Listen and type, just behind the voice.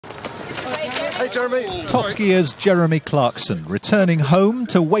Hey, Jeremy. Top Gear's Jeremy Clarkson returning home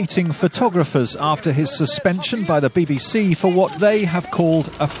to waiting photographers after his suspension by the BBC for what they have called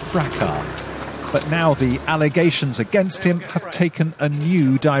a fracas. But now the allegations against him have taken a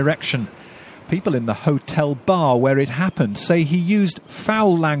new direction. People in the hotel bar where it happened say he used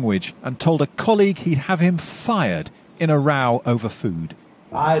foul language and told a colleague he'd have him fired in a row over food.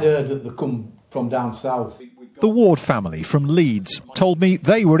 I'd heard that they come from down south. The Ward family from Leeds told me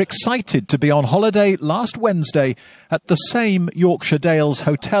they were excited to be on holiday last Wednesday at the same Yorkshire Dales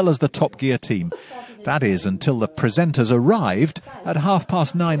hotel as the Top Gear team. That is until the presenters arrived at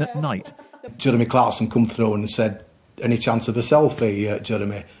 9:30 at night. Jeremy Clarkson come through and said, "Any chance of a selfie,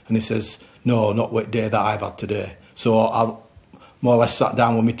 Jeremy?" And he says, "No, not what day that I've had today." So I more or less sat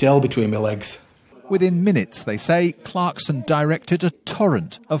down with my tail between my legs. Within minutes, they say, Clarkson directed a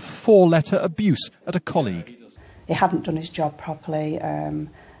torrent of 4-letter abuse at a colleague. He hadn't done his job properly.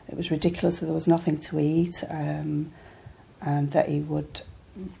 It was ridiculous that there was nothing to eat, and that he would...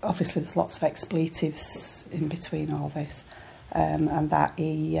 Obviously, there's lots of expletives in between all this, and that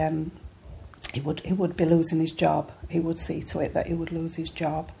he would be losing his job. He would see to it that he would lose his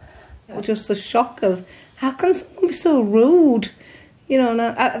job. It was just the shock of, how can someone be so rude? You know,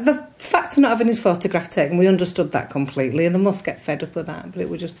 the fact of not having his photograph taken, we understood that completely, and they must get fed up with that, but it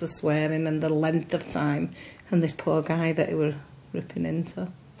was just the swearing and the length of time, and this poor guy that he were ripping into.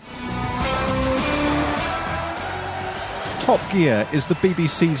 Top Gear is the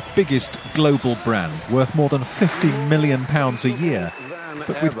BBC's biggest global brand, worth more than £50 million a year.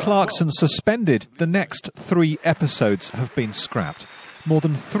 But with Clarkson suspended, the next 3 episodes have been scrapped. More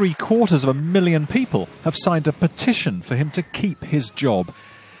than 750,000 people have signed a petition for him to keep his job.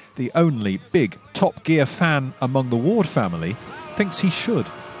 The only big Top Gear fan among the Ward family thinks he should.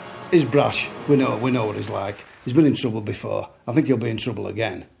 He's brash. We know what he's like. He's been in trouble before. I think he'll be in trouble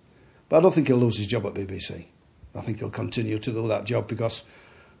again. But I don't think he'll lose his job at BBC. I think he'll continue to do that job because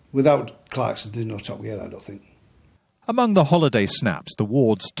without Clarkson, there's no Top Gear, I don't think. Among the holiday snaps the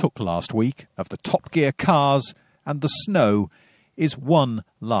Wards took last week of the Top Gear cars and the snow is one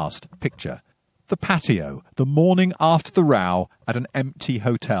last picture. The patio, the morning after the row at an empty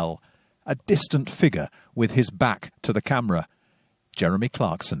hotel. A distant figure with his back to the camera. Jeremy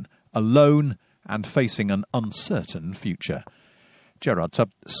Clarkson, alone and facing an uncertain future. Gerard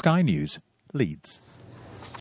Tubb, Sky News, Leeds.